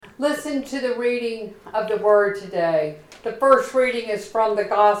Listen to the reading of the Word today. The first reading is from the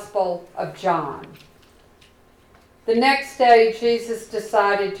Gospel of John. The next day, Jesus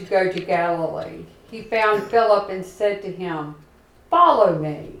decided to go to Galilee. He found Philip and said to him, "Follow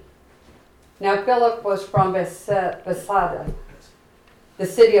me." Now Philip was from Bethsaida, the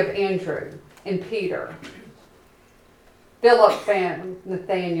city of Andrew and Peter. Philip found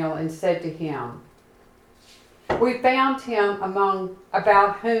Nathanael and said to him, "We found him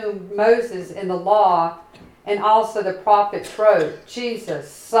about whom Moses in the law and also the prophets wrote,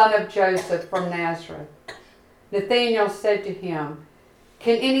 Jesus, son of Joseph from Nazareth." Nathanael said to him,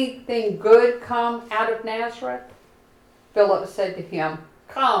 "Can anything good come out of Nazareth?" Philip said to him,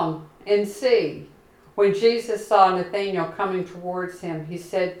 "Come and see." When Jesus saw Nathanael coming towards him, he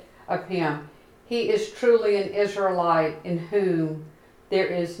said of him, "He is truly an Israelite in whom there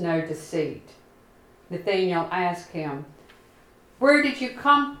is no deceit." Nathanael asked him, "Where did you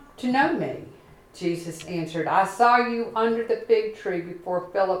come to know me?" Jesus answered, "I saw you under the fig tree before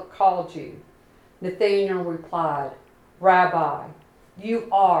Philip called you." Nathanael replied, "Rabbi, you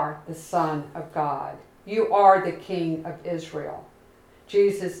are the Son of God. You are the King of Israel."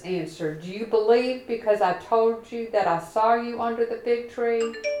 Jesus answered, "Do you believe because I told you that I saw you under the fig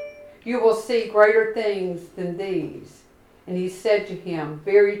tree? You will see greater things than these." And he said to him,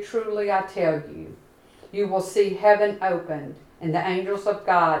 "Very truly I tell you, you will see heaven opened and the angels of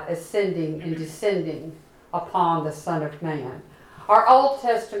God ascending and descending upon the Son of Man." Our Old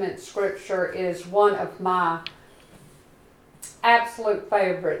Testament scripture is one of my absolute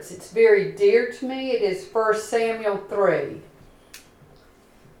favorites. It's very dear to me. It is 1 Samuel 3.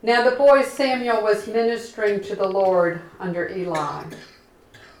 Now the boy Samuel was ministering to the Lord under Eli.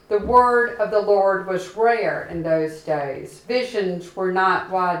 The word of the Lord was rare in those days. Visions were not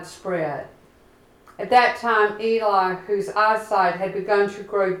widespread. At that time, Eli, whose eyesight had begun to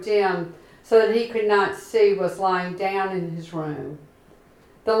grow dim so that he could not see, was lying down in his room.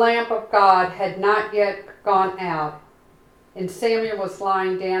 The lamp of God had not yet gone out, and Samuel was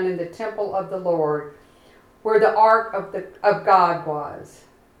lying down in the temple of the Lord, where the ark of God was.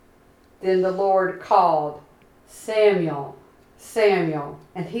 Then the Lord called, "Samuel, Samuel."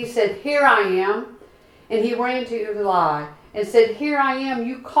 And he said, "Here I am." And he ran to Eli and said, "Here I am,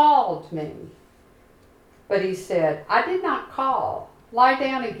 you called me." But he said, "I did not call. Lie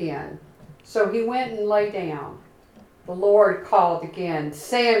down again." So he went and lay down. The Lord called again,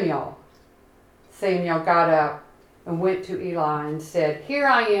 "Samuel." Samuel got up and went to Eli and said, "Here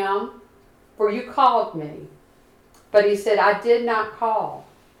I am, for you called me." But he said, "I did not call.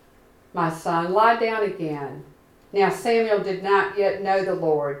 My son, lie down again." Now Samuel did not yet know the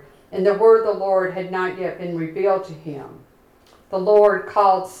Lord, and the word of the Lord had not yet been revealed to him. The Lord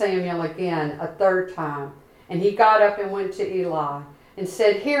called Samuel again a third time, and he got up and went to Eli and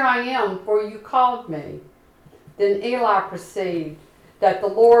said, "Here I am, for you called me." Then Eli perceived that the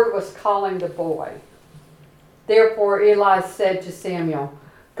Lord was calling the boy. Therefore Eli said to Samuel,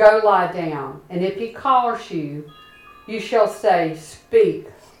 "Go lie down, and if he calls you, you shall say, 'Speak,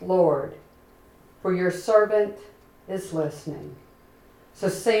 Lord, for your servant is listening.'" So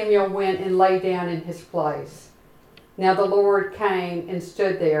Samuel went and lay down in his place. Now the Lord came and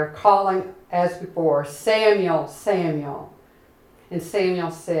stood there, calling as before, "Samuel, Samuel." And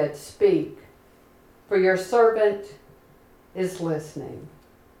Samuel said, "Speak, for your servant is listening."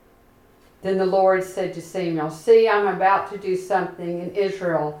 Then the Lord said to Samuel, "See, I'm about to do something in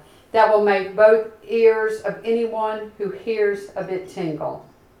Israel that will make both ears of anyone who hears of it tingle.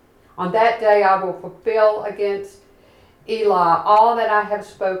 On that day I will fulfill against Eli all that I have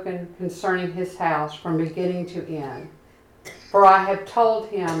spoken concerning his house from beginning to end. For I have told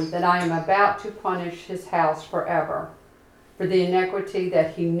him that I am about to punish his house forever for the iniquity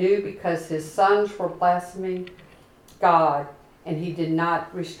that he knew, because his sons were blaspheming God, and he did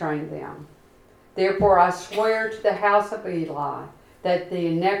not restrain them. Therefore I swear to the house of Eli that the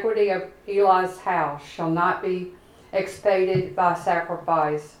iniquity of Eli's house shall not be expiated by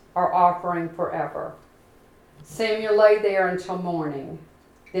sacrifice or offering forever." Samuel lay there until morning.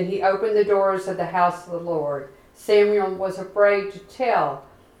 Then he opened the doors of the house of the Lord. Samuel was afraid to tell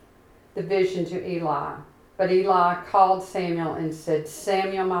the vision to Eli. But Eli called Samuel and said,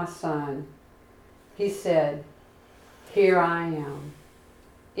 "Samuel, my son." He said, "Here I am."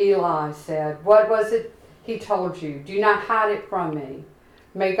 Eli said, "What was it he told you? Do not hide it from me.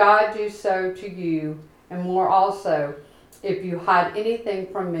 May God do so to you, and more also, if you hide anything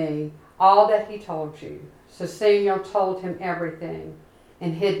from me, all that he told you." So Samuel told him everything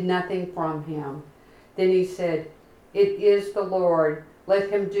and hid nothing from him. Then he said, "It is the Lord. Let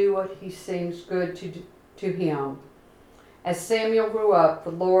him do what he seems good to him." As Samuel grew up,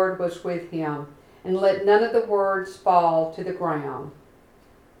 the Lord was with him, and let none of the words fall to the ground.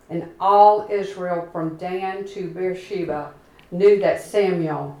 And all Israel from Dan to Beersheba knew that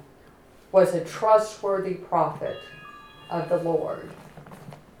Samuel was a trustworthy prophet of the Lord.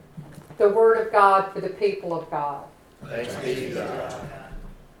 The word of God for the people of God. Thanks be to God.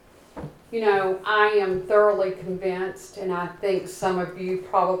 You know, I am thoroughly convinced, and I think some of you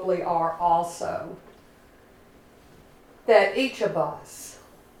probably are also, that each of us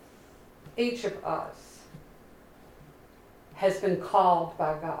has been called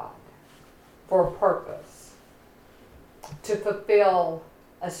by God for a purpose, to fulfill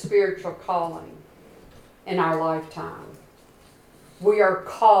a spiritual calling in our lifetime. We are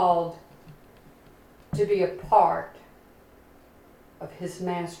called to be a part of His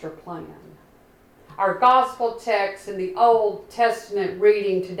master plan. Our gospel texts in the Old Testament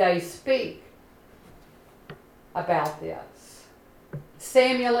reading today speak about this.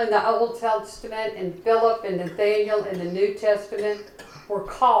 Samuel in the Old Testament and Philip and Nathaniel in the New Testament were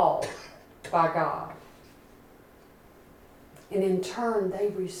called by God. And in turn, they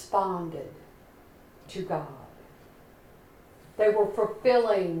responded to God. They were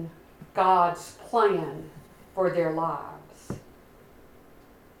fulfilling God's plan for their lives.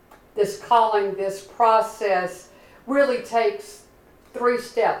 This calling, this process really takes 3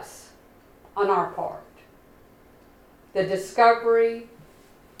 steps on our part. The discovery,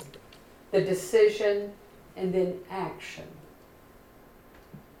 the decision, and then action.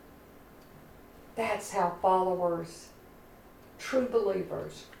 That's how followers, true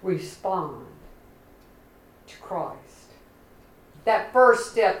believers, respond to Christ. That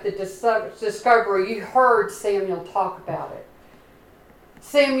first step, the discovery, you heard Samuel talk about it.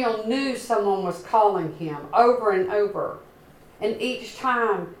 Samuel knew someone was calling him over and over. And each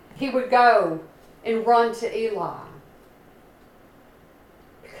time he would go and run to Eli.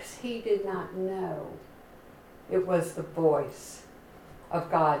 Because he did not know it was the voice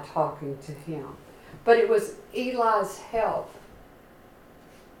of God talking to him. But it was Eli's help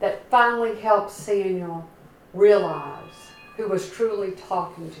that finally helped Samuel realize who was truly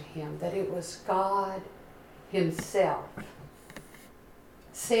talking to him, that it was God Himself.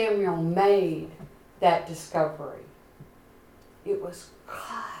 Samuel made that discovery. It was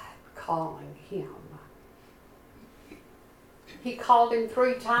God calling him. He called him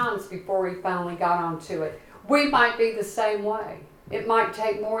 3 times before he finally got onto it. We might be the same way. It might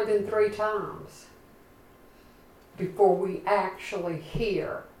take more than 3 times before we actually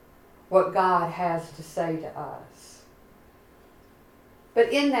hear what God has to say to us.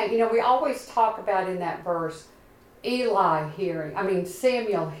 But in that, we always talk about in that verse,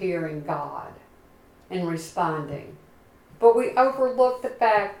 Samuel hearing God and responding. But we overlook the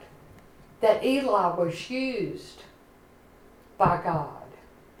fact that Eli was used by God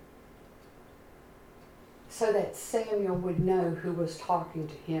so that Samuel would know who was talking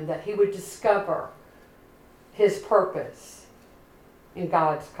to him, that he would discover his purpose in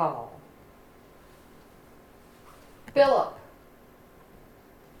God's call. Philip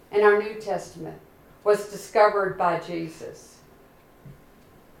in our New Testament was discovered by Jesus.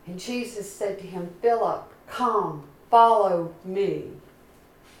 And Jesus said to him, "Philip, come, follow me."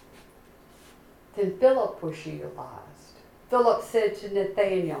 Then Philip was utilized. Philip said to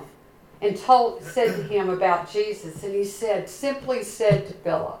Nathaniel and said to him about Jesus, and he simply said to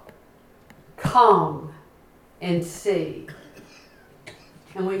Philip, "Come and see."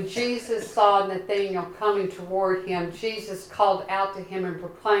 And when Jesus saw Nathanael coming toward him, Jesus called out to him and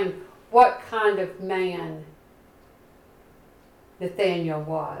proclaimed what kind of man Nathanael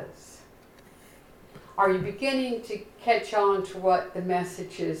was. Are you beginning to catch on to what the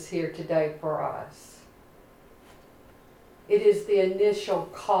message is here today for us? It is the initial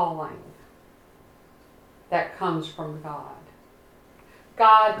calling that comes from God.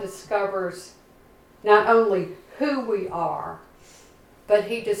 God discovers not only who we are, but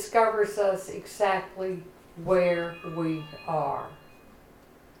He discovers us exactly where we are.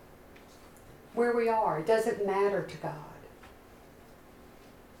 Where we are. It doesn't matter to God.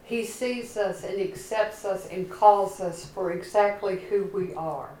 He sees us and accepts us and calls us for exactly who we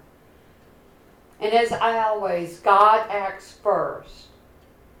are. And as always, God acts first,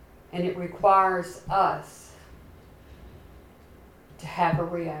 and it requires us to have a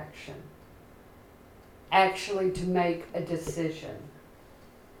reaction, actually to make a decision.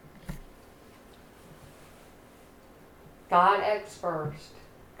 God acts first.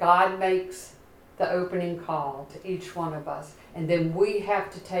 God makes the opening call to each one of us. And then we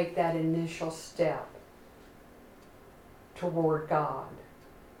have to take that initial step toward God.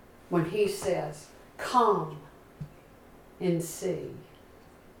 When He says, "Come and see.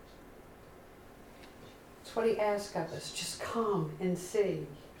 That's what he asks of us. Just come and see.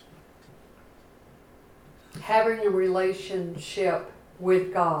 Having a relationship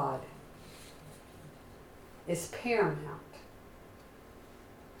with God is paramount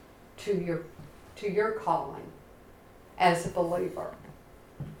to your calling as a believer.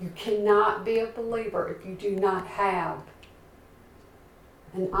 You cannot be a believer if you do not have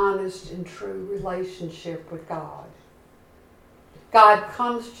an honest and true relationship with God. God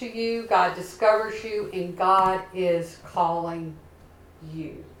comes to you, God discovers you, and God is calling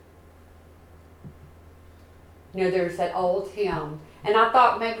you. You know, there's that old hymn, and I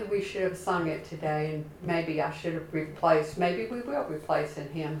thought maybe we should have sung it today, and maybe I should have maybe we will replace a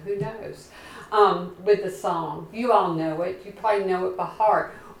hymn, who knows, with the song. You all know it. You probably know it by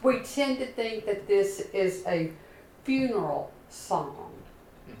heart. We tend to think that this is a funeral song,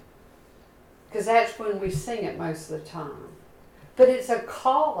 because that's when we sing it most of the time. But it's a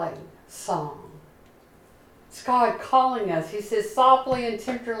calling song. It's God calling us. He says, softly and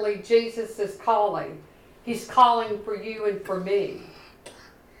tenderly, Jesus is calling. He's calling for you and for me.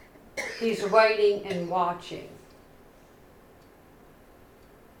 He's waiting and watching.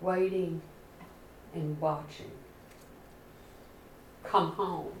 Waiting and watching. Come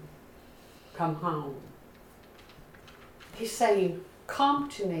home. Come home. He's saying, come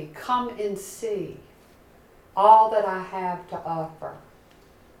to me. Come and see all that I have to offer.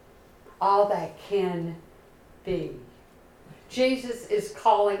 All that can be. Jesus is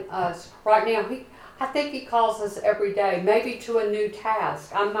calling us right now. I think he calls us every day, maybe to a new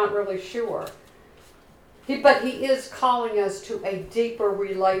task. I'm not really sure. But he is calling us to a deeper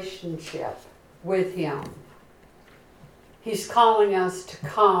relationship with him. He's calling us to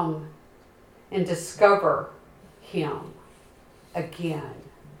come and discover him again.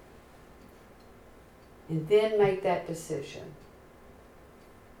 And then make that decision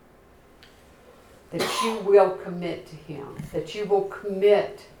that you will commit to him, that you will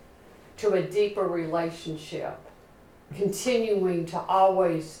commit to a deeper relationship, continuing to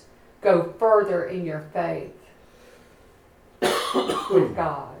always go further in your faith with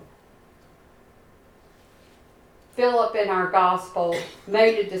God. Philip in our gospel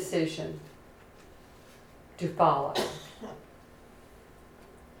made a decision to follow.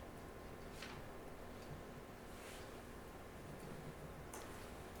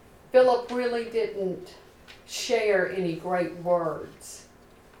 Philip really didn't share any great words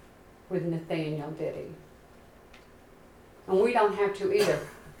with Nathanael, did he? And we don't have to either.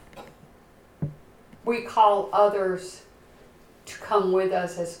 We call others to come with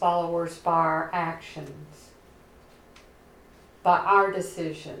us as followers by our actions, by our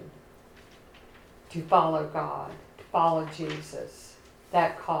decision to follow God, to follow Jesus,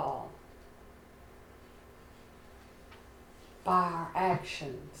 that call. By our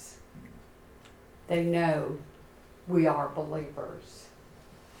actions, they know we are believers.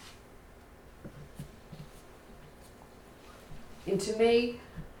 And to me,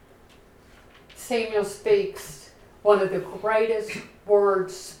 Samuel speaks one of the greatest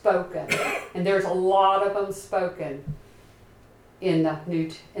words spoken, and there's a lot of them spoken in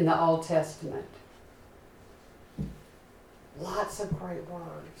the Old Testament. Lots of great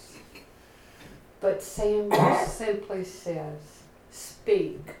words. But Samuel simply says,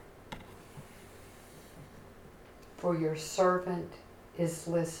 speak, for your servant is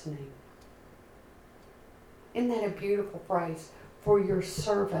listening. Isn't that a beautiful phrase? For your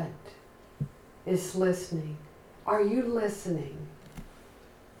servant is listening. Are you listening?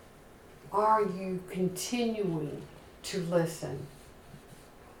 Are you continuing to listen?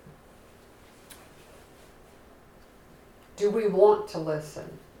 Do we want to listen?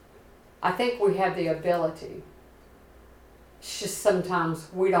 I think we have the ability. It's just sometimes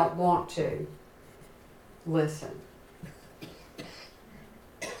we don't want to listen.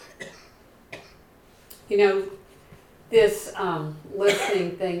 You know, this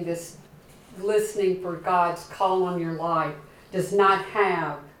listening thing, this listening for God's call on your life does not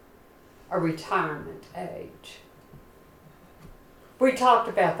have a retirement age. We talked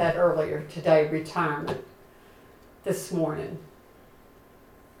about that earlier today, retirement, this morning.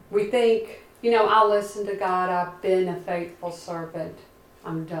 We think, you know, I'll listen to God, I've been a faithful servant,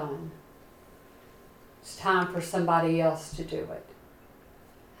 I'm done. It's time for somebody else to do it.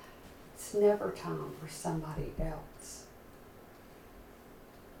 It's never time for somebody else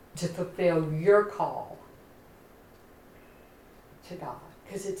to fulfill your call to God,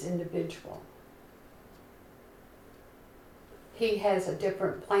 because it's individual. He has a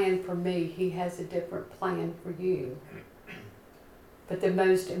different plan for me. He has a different plan for you. But the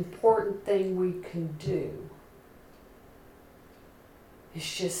most important thing we can do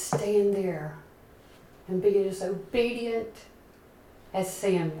is just stand there and be as obedient as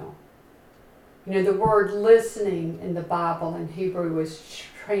Samuel. You know, the word listening in the Bible in Hebrew was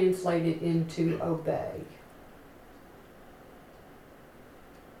translated into obey.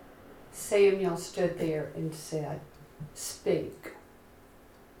 Samuel stood there and said, "Speak,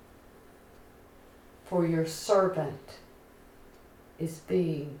 for your servant is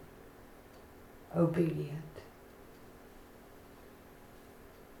being obedient."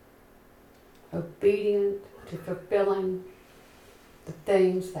 Obedient to fulfilling the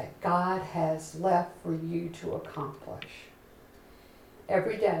things that God has left for you to accomplish.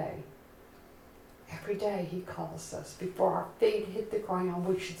 Every day He calls us. Before our feet hit the ground,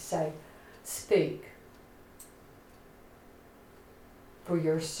 we should say, "Speak, for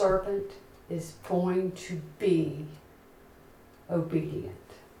your servant is going to be obedient."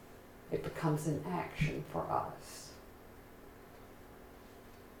 It becomes an action for us.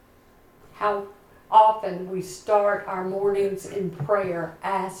 How often we start our mornings in prayer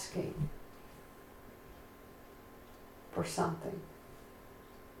asking for something.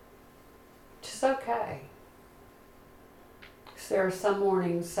 Which is okay. Because there are some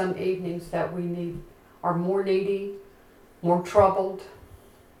mornings, some evenings that we are more needy, more troubled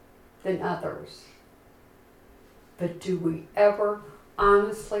than others. But do we ever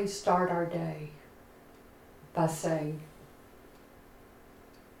honestly start our day by saying,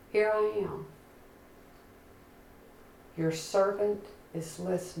 "Here I am. Your servant is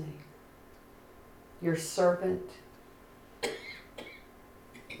listening. Your servant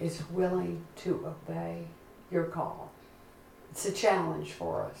is willing to obey your call." It's a challenge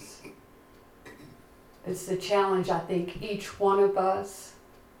for us. It's the challenge I think each one of us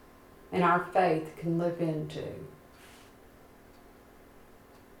in our faith can live into.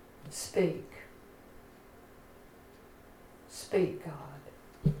 Speak. Speak,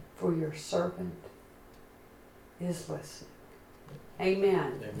 God, for your servant is listening.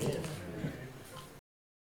 Amen. Amen.